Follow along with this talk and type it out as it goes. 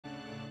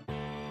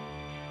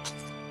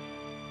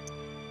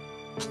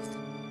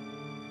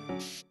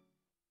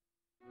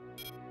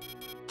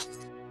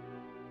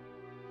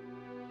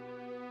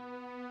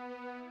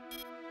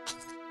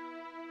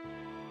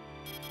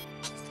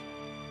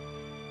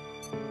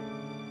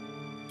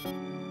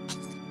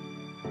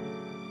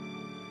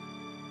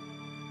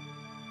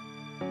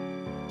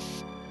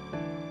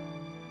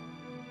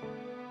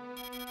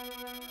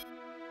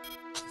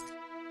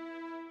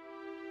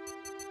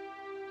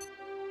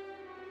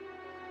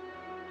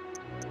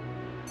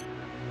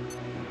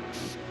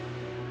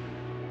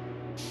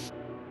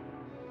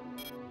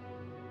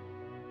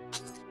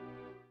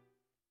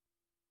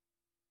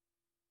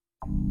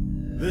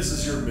This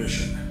is your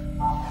mission.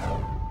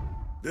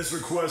 This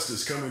request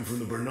is coming from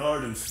the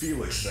Bernard and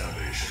Felix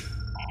Foundation.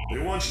 They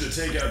want you to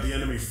take out the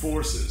enemy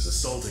forces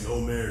assaulting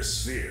Omer's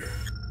sphere.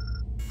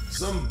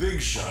 Some big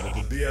shot at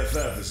the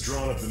BFF has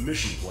drawn up the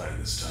mission plan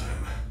this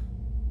time.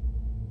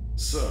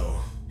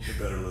 So, you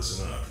better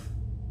listen up.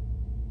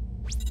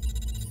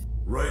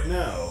 Right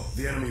now,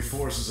 the enemy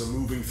forces are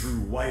moving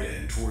through White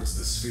End towards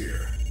the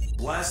sphere.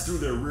 Blast through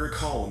their rear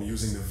column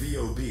using the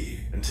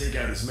VOB and take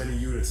out as many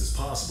units as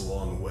possible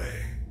along the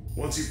way.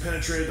 Once you've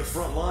penetrated the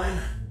front line,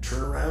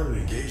 turn around and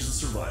engage the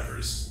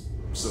survivors.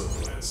 So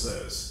the plan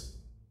says.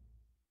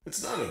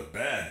 It's not a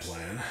bad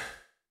plan.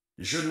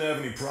 You shouldn't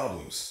have any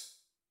problems.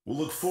 We'll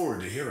look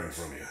forward to hearing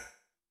from you.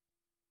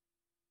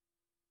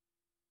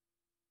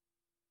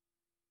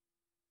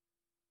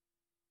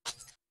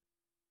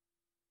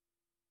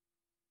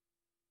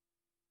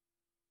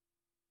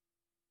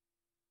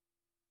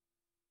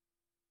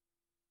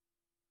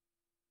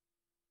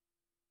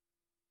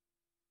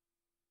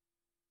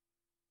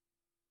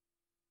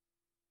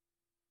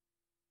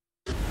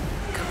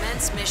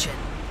 Mission.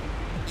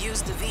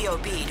 Use the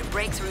VOB to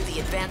break through the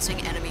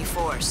advancing enemy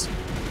force.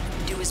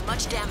 Do as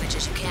much damage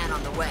as you can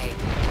on the way,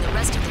 and the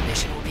rest of the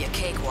mission will be a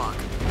cakewalk.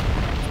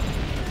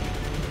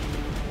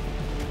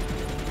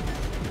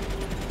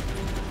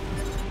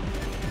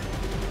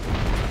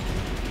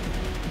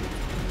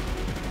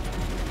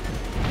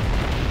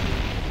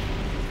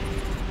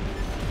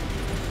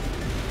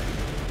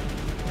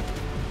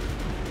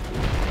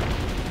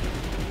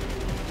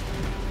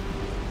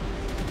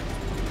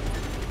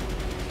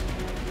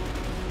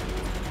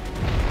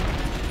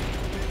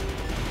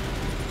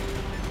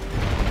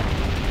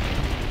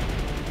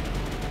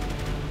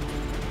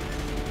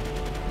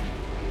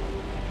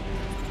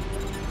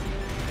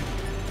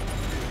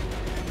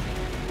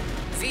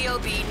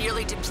 VOB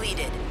nearly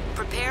depleted.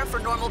 Prepare for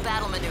normal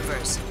battle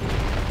maneuvers.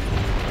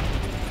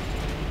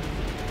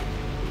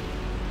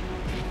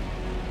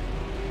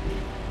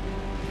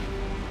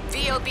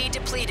 VOB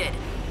depleted.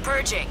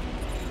 Purging.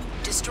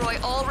 Destroy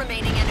all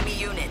remaining enemy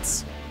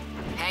units.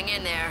 Hang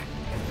in there.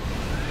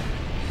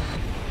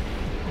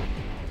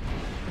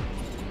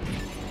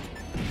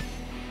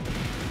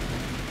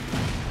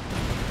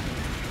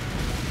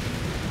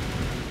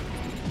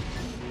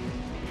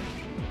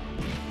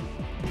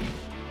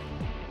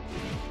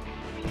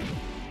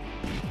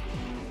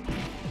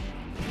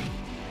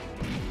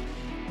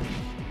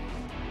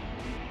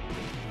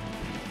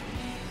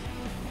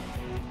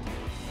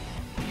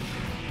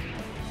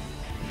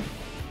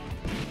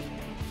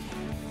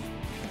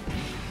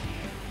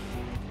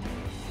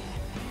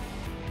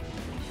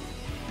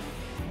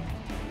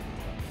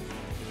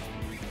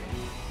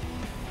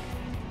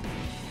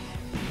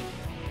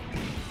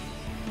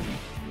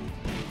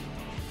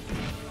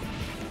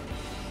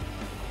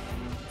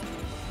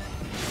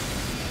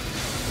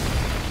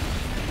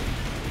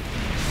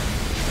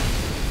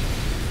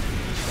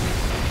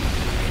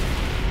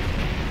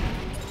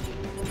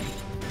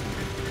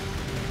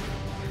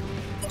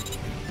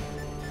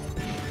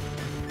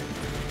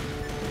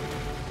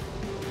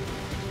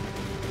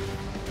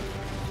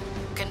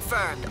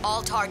 Confirmed.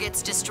 All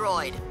targets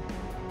destroyed.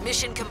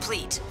 Mission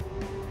complete.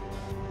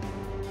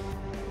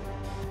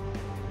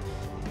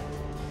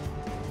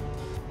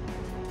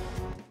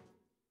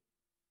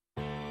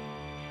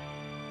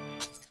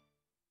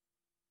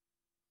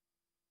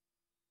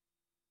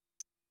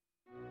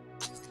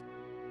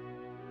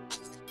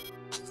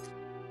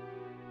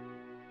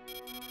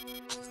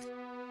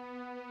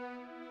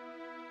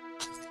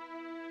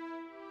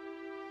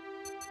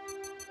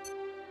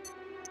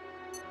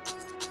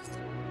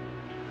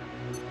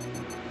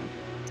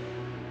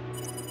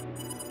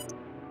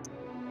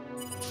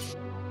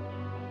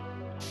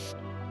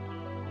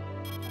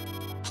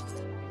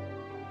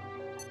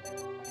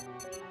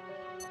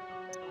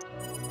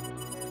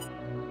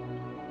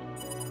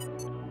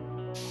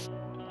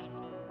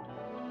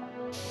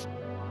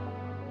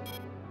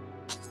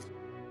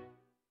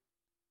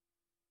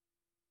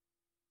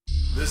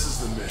 This is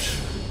the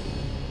mission.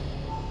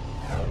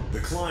 The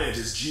client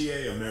is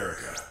GA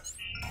America.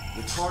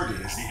 The target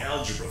is the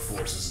Algebra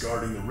forces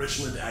guarding the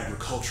Richland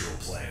agricultural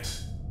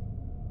plant.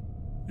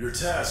 Your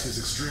task is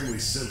extremely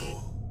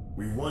simple.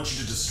 We want you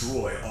to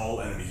destroy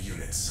all enemy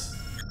units.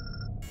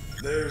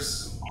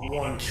 There's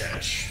one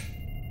catch.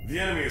 The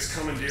enemy has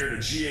commandeered a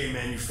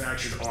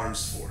GA-manufactured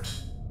Armsfort.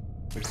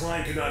 The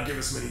client could not give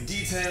us many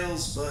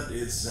details, but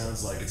it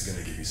sounds like it's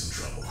gonna give you some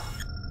trouble.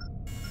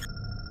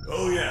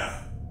 Oh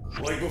yeah,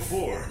 Like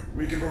before,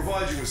 we can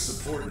provide you with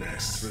support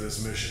next for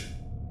this mission.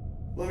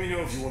 Let me know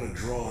if you want to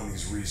draw on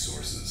these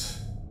resources.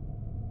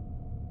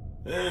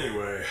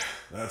 Anyway,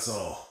 that's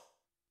all.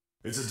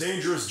 It's a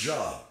dangerous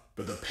job,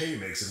 but the pay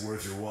makes it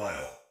worth your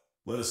while.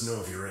 Let us know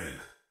if you're in.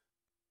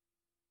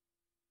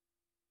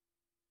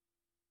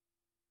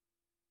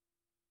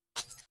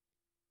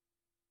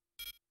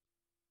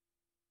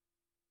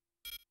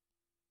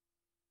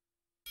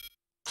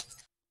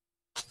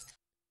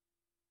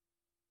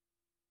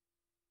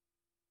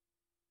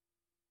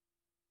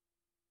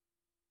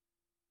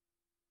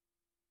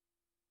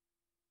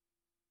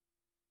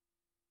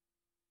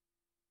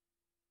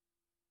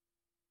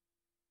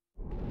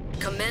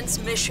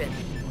 Commence mission.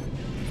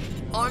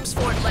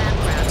 Armsfort land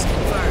crabs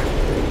confirmed.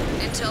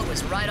 Intel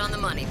was right on the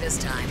money this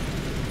time.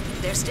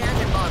 They're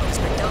standard models,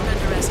 but don't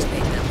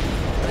underestimate them.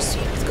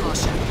 Proceed with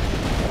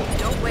caution.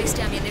 Don't waste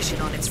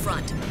ammunition on its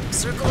front.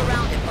 Circle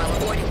around it while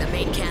avoiding the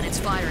main cannon's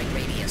firing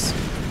radius.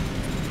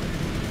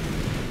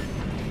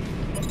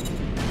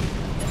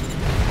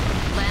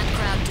 Land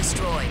crab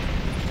destroyed.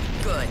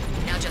 Good.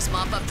 Now just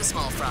mop up the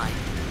small fry.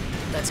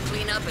 Let's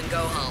clean up and go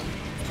home.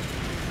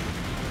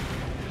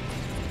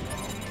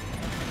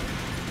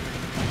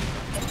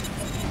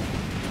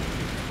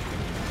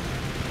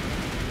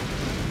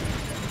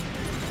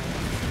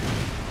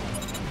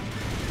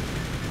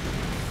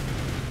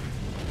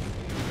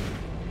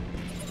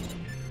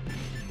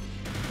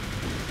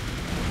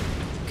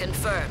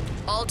 Confirmed.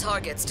 All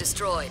targets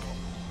destroyed.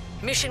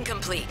 Mission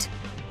complete.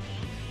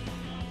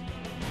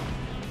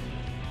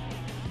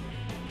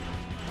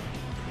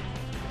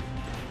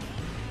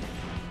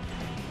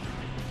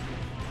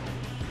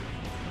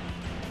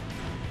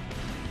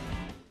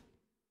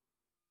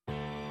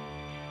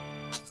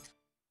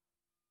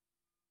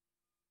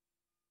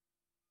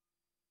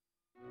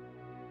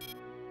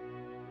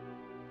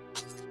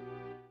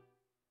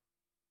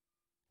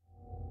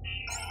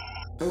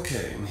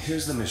 Okay,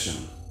 here's the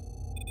mission.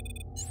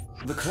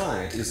 The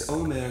client is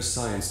Omer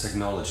Science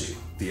Technology.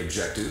 The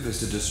objective is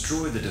to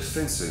destroy the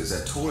defenses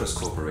at Taurus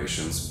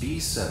Corporation's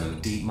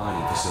B7 deep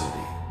mining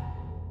facility.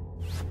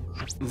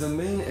 The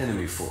main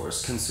enemy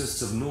force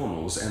consists of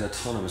normals and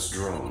autonomous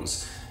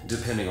drones.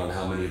 Depending on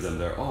how many of them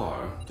there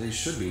are, they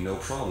should be no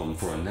problem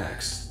for a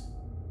next.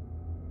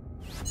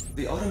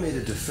 The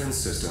automated defense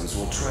systems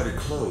will try to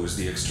close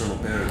the external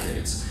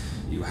barricades.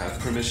 You have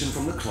permission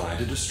from the client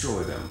to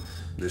destroy them.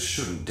 This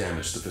shouldn't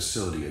damage the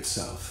facility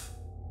itself.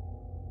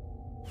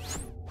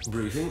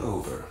 Briefing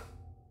over.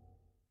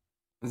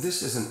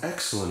 This is an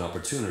excellent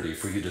opportunity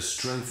for you to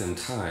strengthen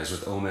ties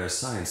with Omer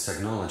Science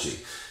Technology.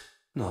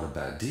 Not a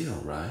bad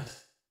deal, right?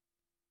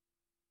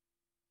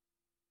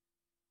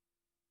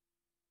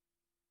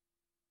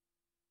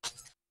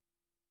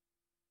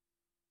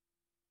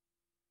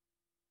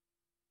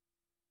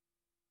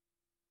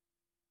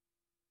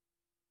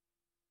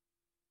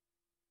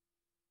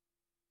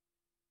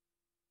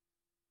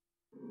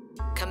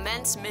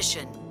 Commence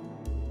mission.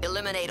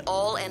 Eliminate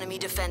all enemy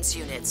defense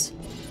units.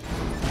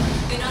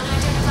 An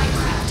unidentified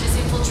craft has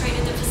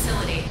infiltrated the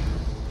facility.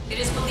 It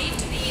is believed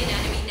to be an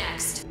enemy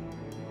next.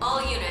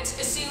 All units,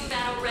 assume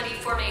battle-ready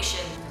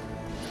formation.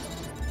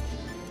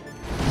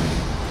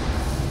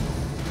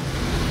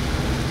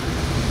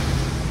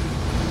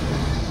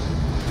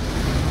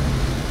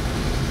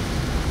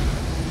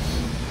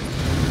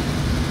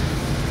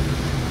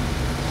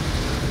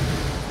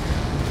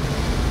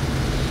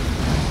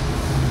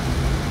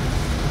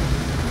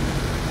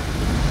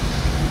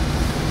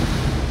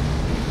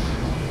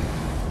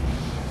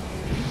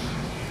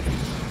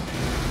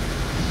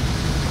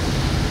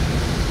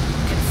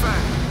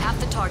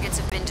 Targets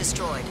have been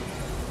destroyed.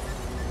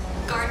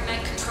 Guard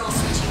med control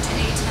switching to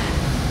A10.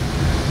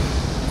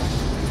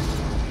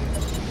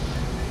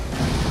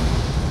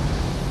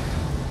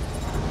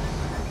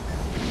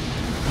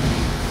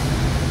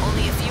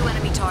 Only a few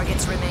enemy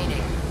targets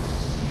remaining.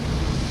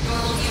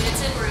 Normal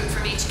units en route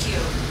from HQ.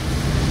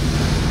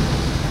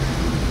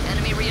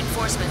 Enemy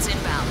reinforcements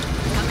inbound.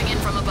 Coming in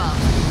from above.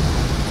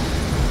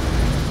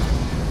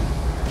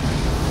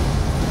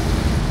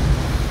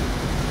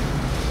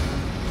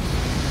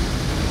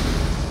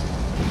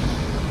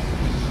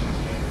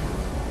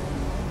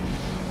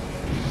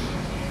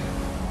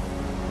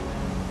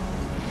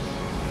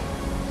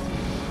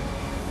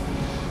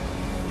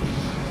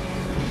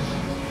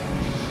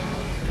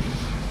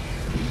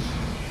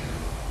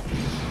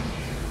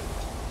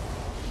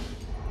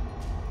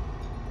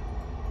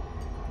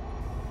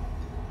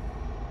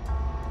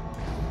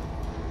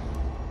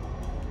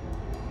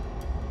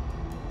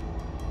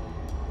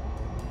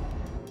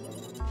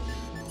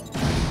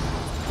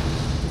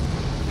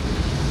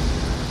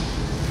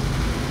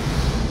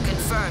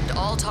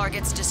 All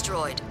targets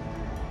destroyed.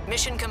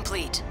 Mission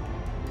complete.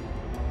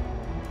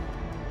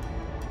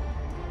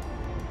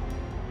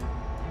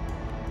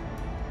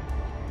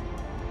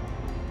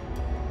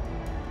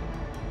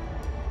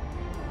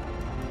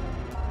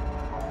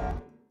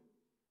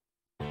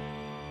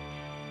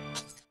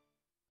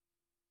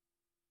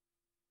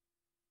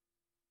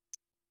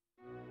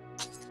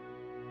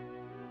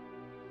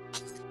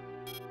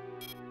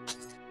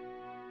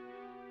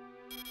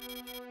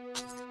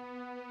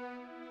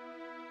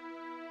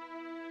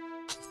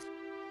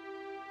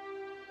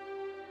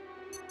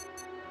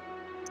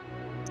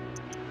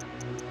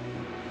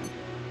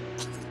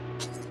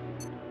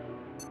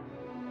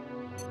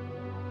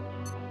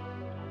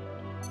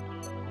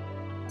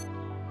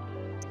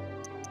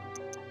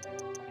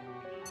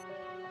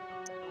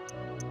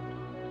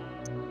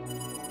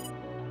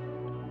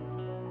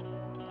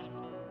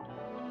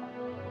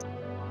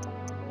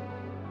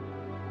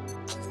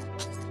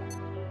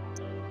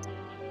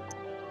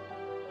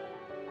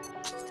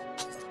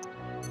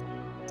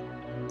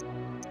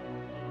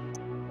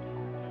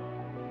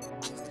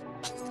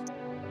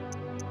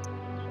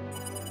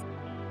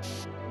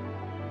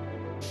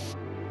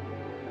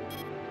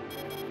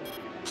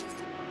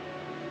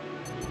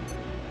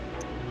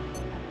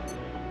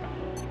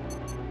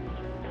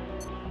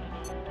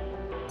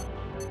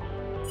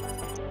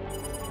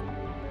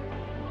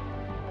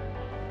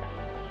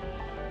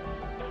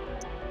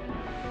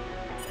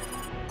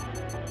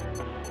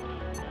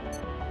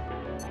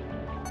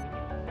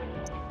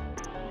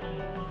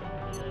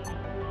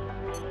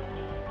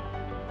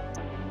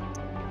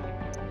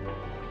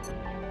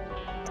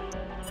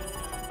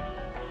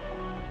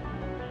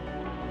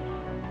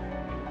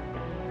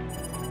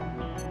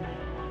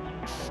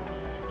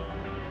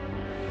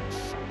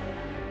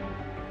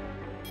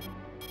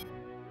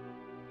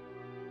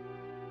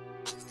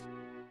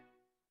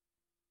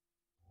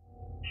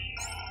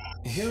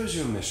 Here is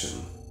your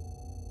mission.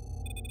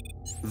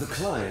 The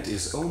client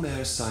is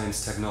Omer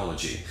Science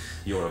Technology.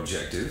 Your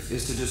objective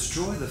is to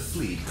destroy the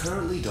fleet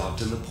currently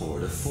docked in the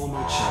port of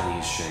former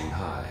Chinese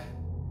Shanghai.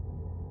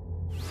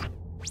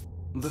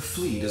 The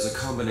fleet is a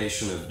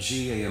combination of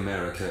GA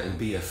America and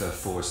BFF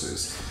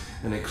forces,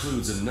 and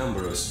includes a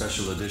number of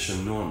special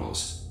edition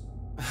normals.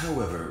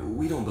 However,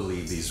 we don't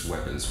believe these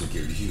weapons would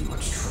give you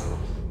much trouble.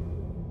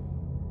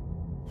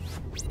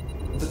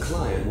 The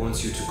client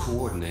wants you to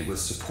coordinate with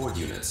support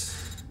units.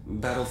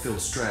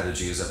 Battlefield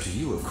strategy is up to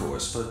you, of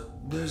course,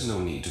 but there's no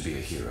need to be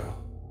a hero.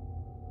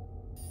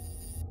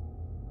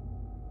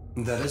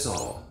 That is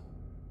all.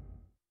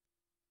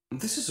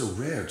 This is a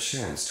rare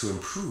chance to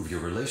improve your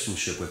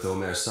relationship with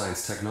Omer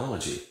Science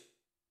Technology.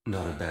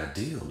 Not a bad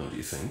deal, don't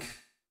you think?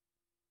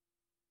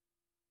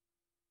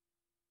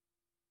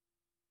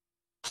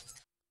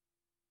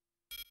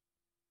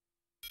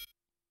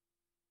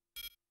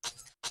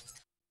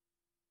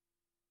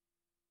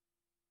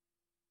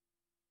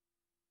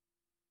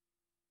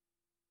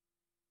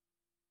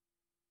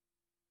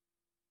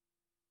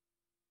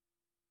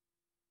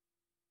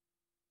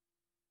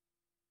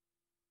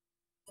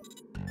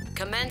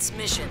 Commence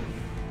mission.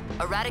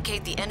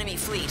 Eradicate the enemy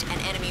fleet and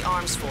enemy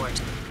arms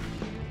fort.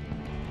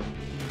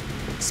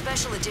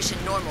 Special edition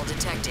normal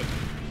detected.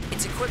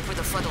 It's equipped with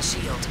a frontal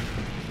shield.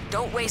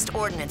 Don't waste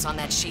ordnance on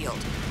that shield.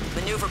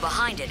 Maneuver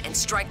behind it and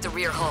strike the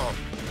rear hull.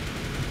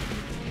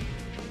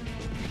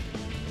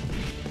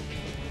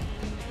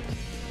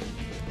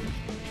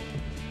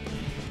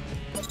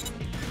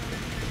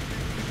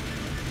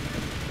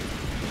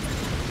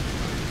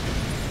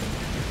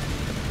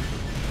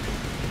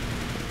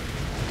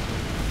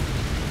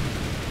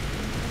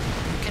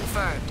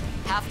 Confirmed.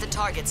 Half the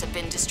targets have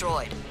been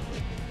destroyed.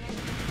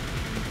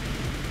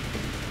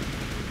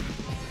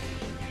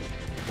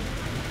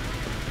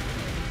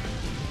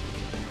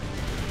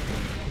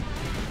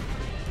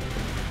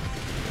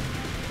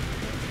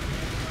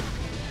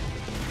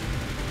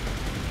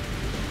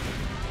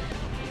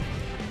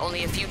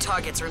 Only a few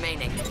targets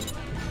remaining.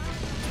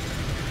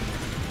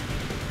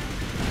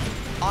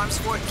 Arms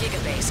fort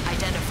gigabase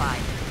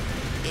identified.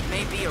 It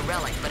may be a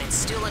relic, but it's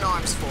still an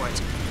arms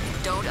fort.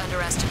 Don't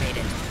underestimate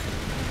it.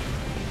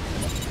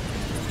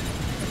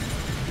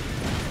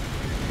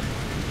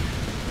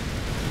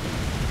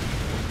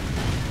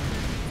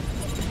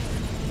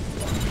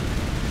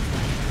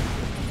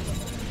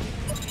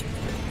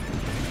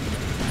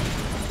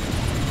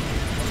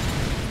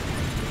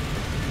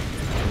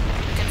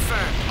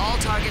 All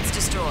targets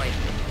destroyed.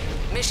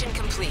 Mission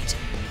complete.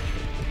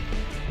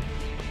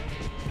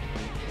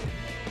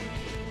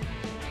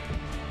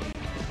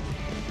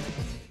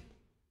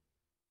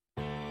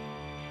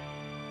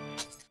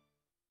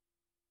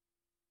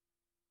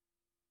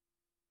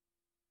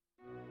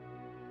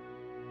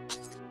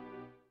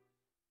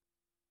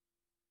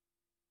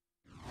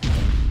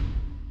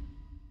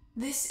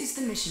 This is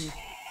the mission.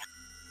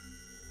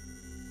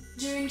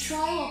 During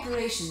trial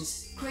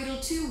operations, Cradle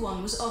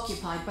 2-1 was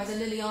occupied by the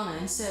Liliana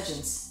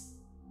insurgents.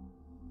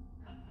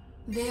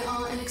 They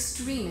are an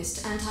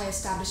extremist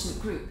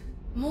anti-establishment group,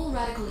 more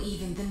radical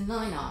even than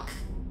 9-Arc.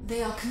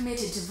 They are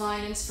committed to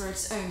violence for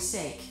its own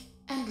sake,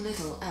 and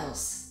little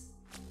else.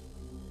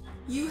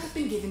 You have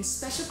been given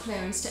special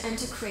clearance to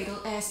enter Cradle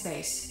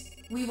airspace.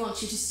 We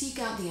want you to seek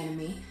out the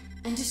enemy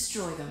and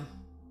destroy them.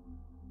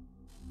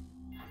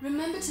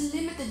 Remember to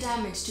limit the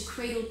damage to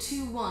Cradle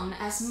 2-1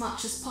 as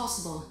much as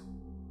possible.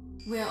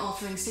 We're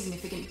offering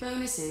significant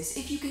bonuses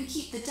if you can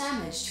keep the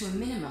damage to a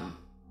minimum.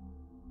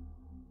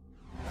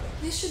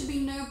 This should be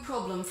no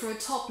problem for a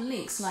top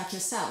lynx like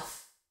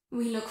yourself.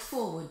 We look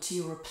forward to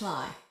your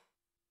reply.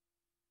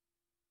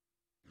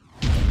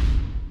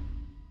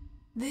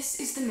 This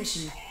is the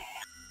mission.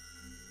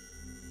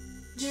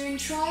 During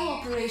trial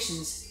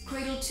operations,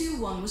 Cradle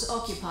 2-1 was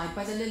occupied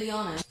by the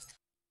Liliana.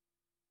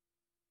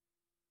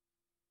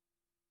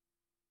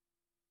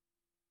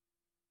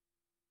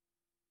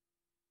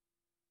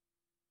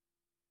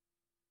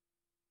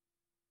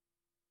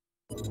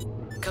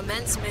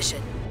 Commence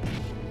mission.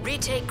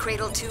 Retake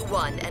Cradle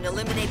 2-1 and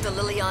eliminate the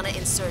Liliana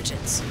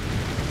insurgents.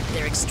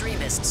 They're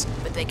extremists,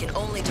 but they can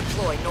only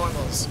deploy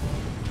normals.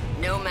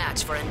 No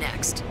match for a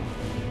next.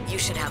 You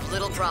should have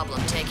little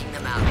problem taking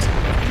them out.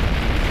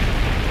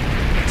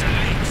 It's a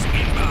League's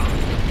inbound.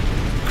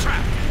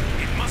 Crap!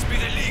 It must be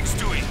the League's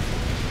doing.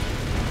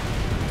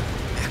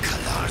 A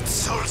colored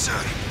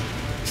soldier.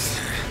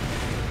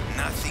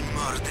 Nothing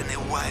more than a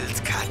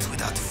wildcat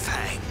without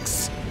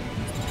fangs.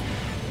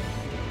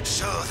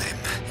 Show them.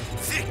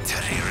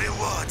 Victory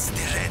rewards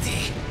the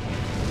ready.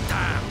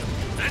 Damn!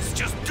 Let's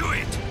just do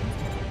it!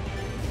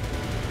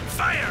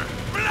 Fire!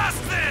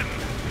 Blast them!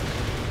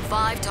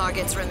 5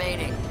 targets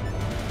remaining.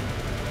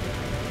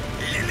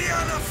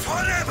 Liliana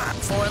forever!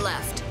 4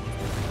 left.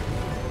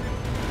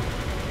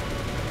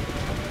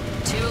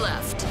 2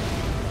 left.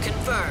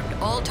 Confirmed.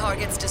 All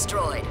targets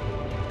destroyed.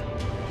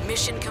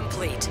 Mission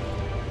complete.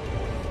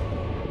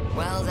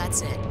 Well,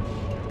 that's it.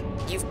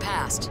 You've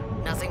passed.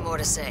 Nothing more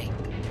to say.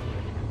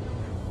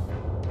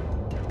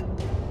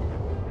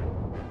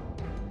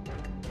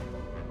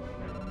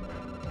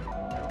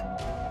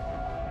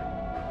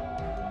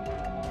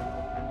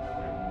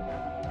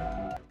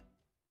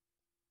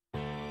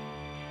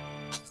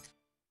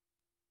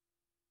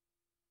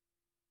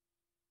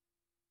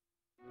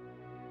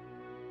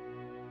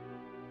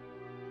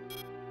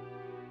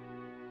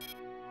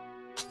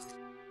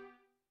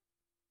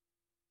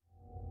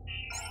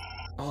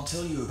 I'll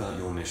tell you about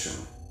your mission.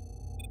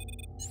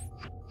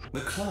 The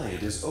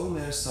client is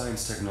Omer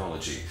Science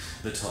Technology.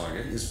 The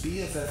target is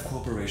BFF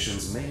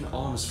Corporation's main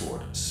arms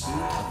fort, Sprit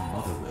of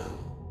Motherwill.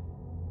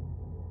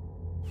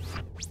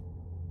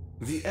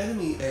 The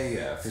enemy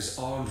AF is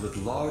armed with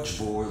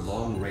large-bore,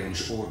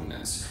 long-range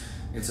ordnance.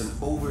 It's an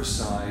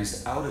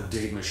oversized,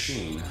 out-of-date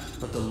machine,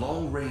 but the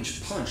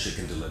long-range punch it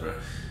can deliver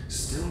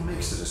still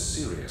makes it a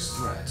serious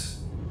threat.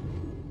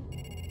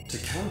 To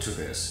counter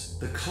this,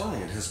 the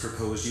client has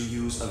proposed you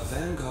use a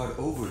Vanguard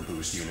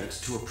overboost unit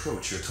to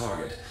approach your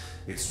target.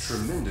 Its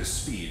tremendous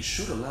speed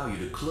should allow you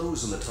to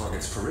close on the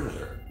target's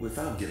perimeter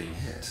without getting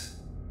hit.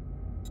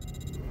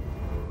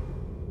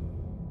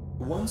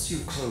 Once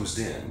you've closed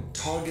in,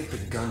 target the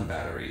gun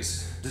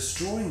batteries.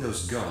 Destroying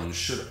those guns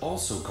should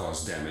also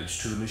cause damage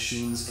to the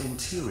machine's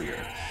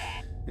interior.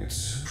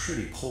 It's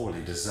pretty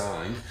poorly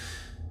designed,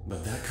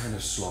 but that kind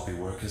of sloppy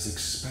work is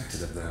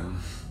expected of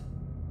them.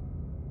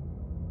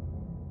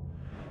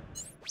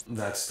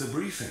 That's the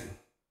briefing.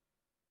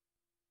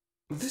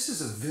 This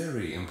is a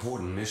very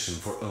important mission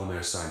for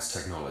Omer Science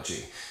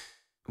Technology.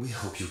 We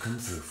hope you come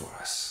through for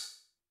us.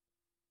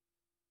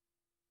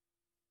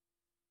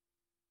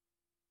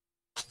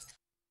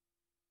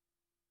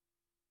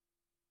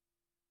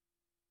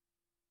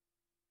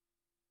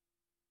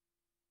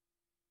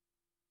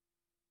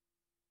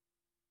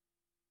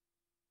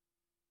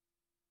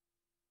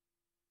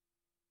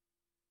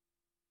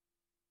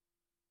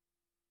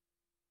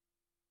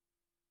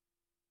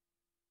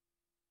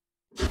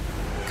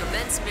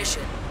 Commence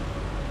mission.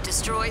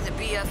 Destroy the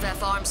BFF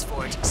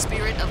Armsfort,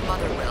 Spirit of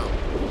Motherwill.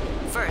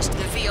 First,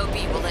 the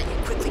VOB will let you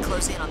quickly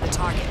close in on the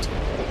target.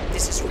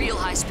 This is real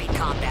high-speed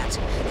combat.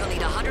 You'll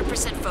need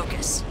 100%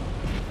 focus.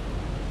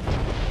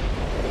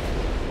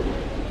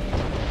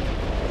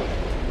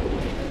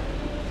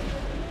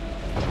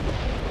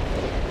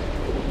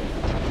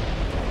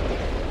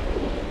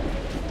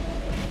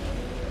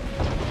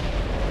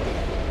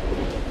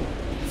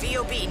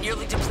 VOB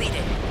nearly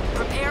depleted.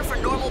 Prepare for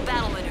normal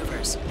battle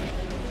maneuvers.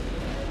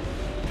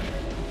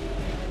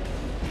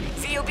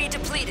 VOB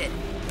depleted.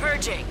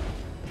 Purging.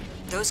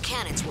 Those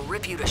cannons will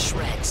rip you to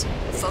shreds.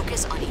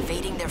 Focus on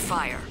evading their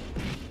fire.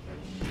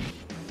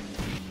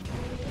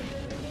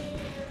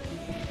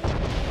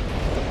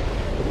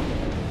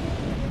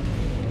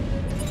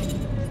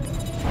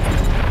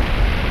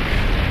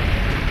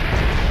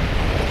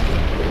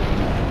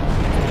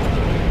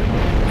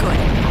 Good.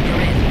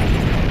 You're in.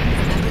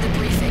 Remember the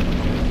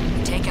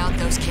briefing. Take out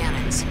those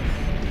cannons.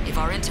 If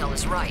our intel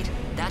is right,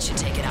 that should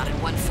take it out in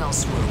one fell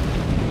swoop.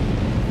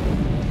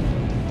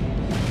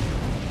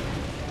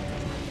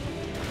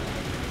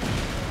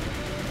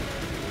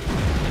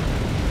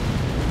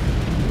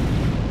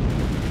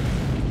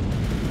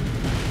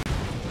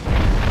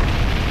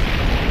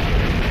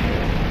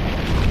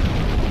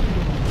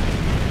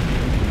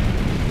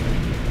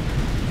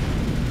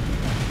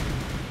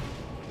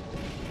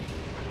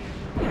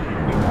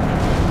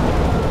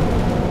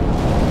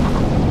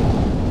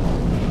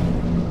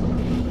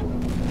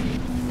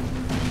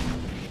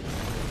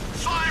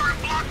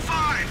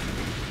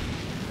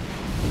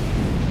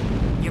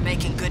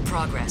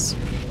 Progress.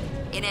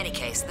 In any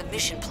case, the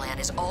mission plan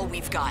is all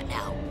we've got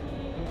now.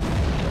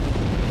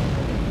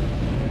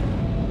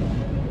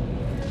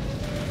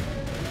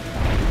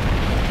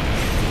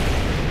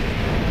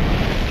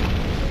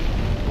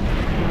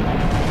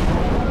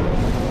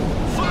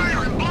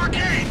 Fire and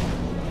blockade!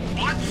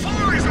 Block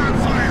 4 is on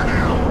fire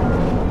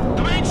now!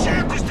 The main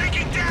shaft is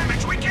taking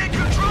damage! We can't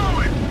control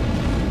it!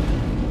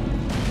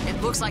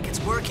 It looks like it's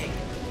working.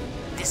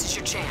 This is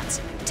your chance.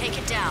 Take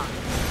it down.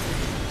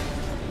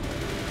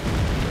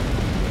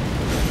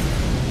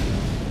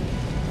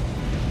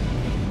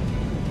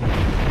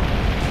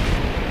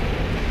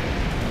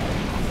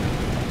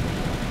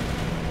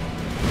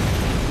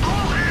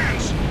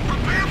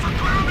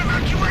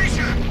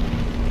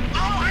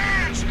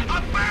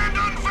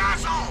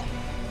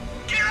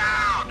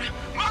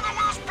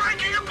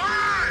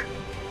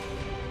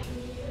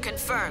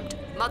 Confirmed.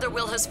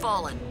 Motherwill has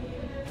fallen.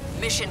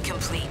 Mission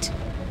complete.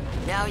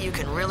 Now you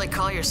can really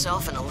call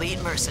yourself an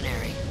elite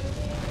mercenary.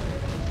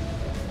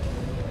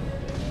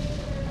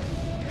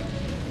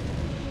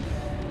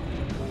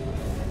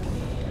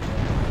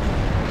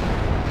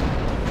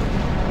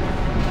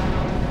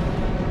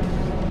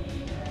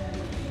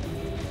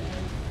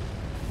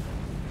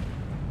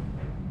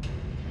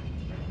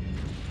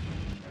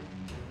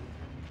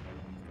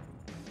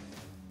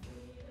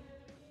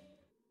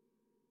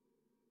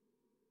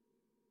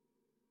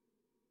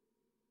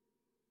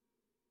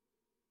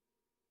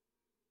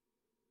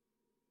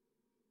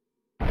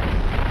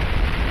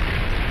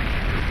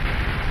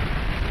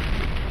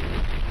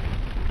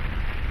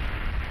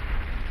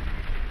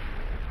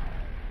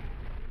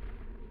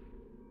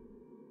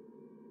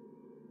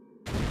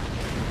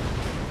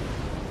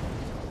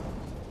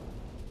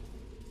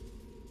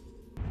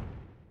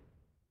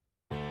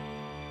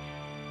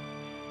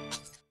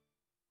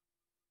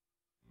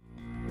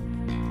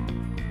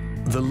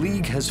 The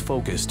League has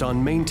focused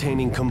on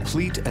maintaining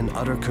complete and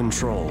utter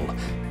control.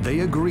 They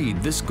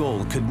agreed this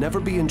goal could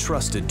never be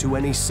entrusted to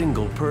any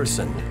single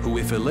person, who,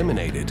 if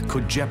eliminated,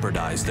 could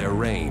jeopardize their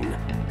reign.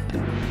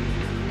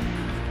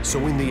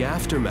 So in the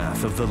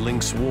aftermath of the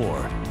Lynx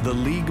War, the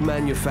League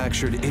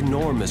manufactured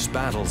enormous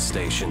battle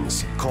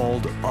stations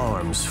called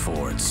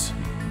Armsforts.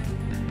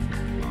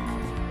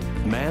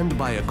 Manned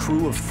by a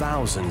crew of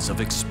thousands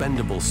of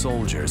expendable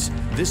soldiers,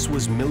 this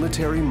was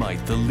military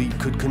might the League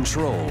could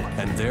control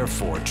and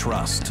therefore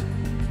trust.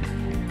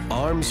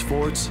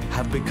 Armsforts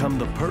have become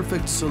the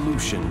perfect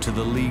solution to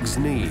the League's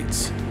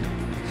needs,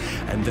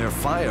 and their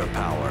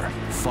firepower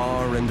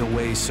far and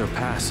away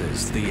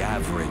surpasses the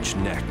average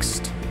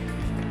Next.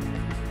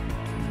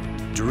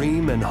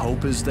 Dream and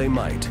hope as they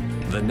might,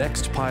 the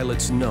Next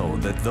pilots know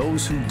that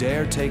those who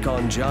dare take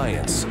on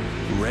giants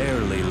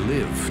rarely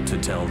live to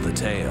tell the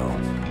tale.